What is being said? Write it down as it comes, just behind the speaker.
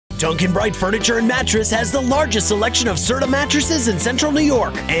Duncan Bright Furniture and Mattress has the largest selection of Serta mattresses in Central New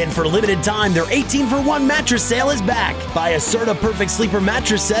York. And for a limited time, their 18-for-1 mattress sale is back. Buy a Serta Perfect Sleeper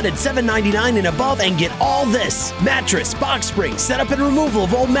mattress set at $7.99 and above and get all this: mattress, box spring, setup and removal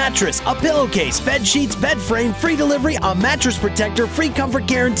of old mattress, a pillowcase, bed sheets, bed frame, free delivery, a mattress protector, free comfort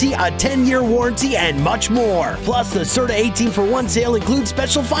guarantee, a 10-year warranty, and much more. Plus, the Serta 18-for-1 sale includes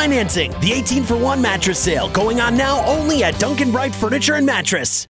special financing. The 18-for-1 mattress sale going on now only at Duncan Bright Furniture and Mattress.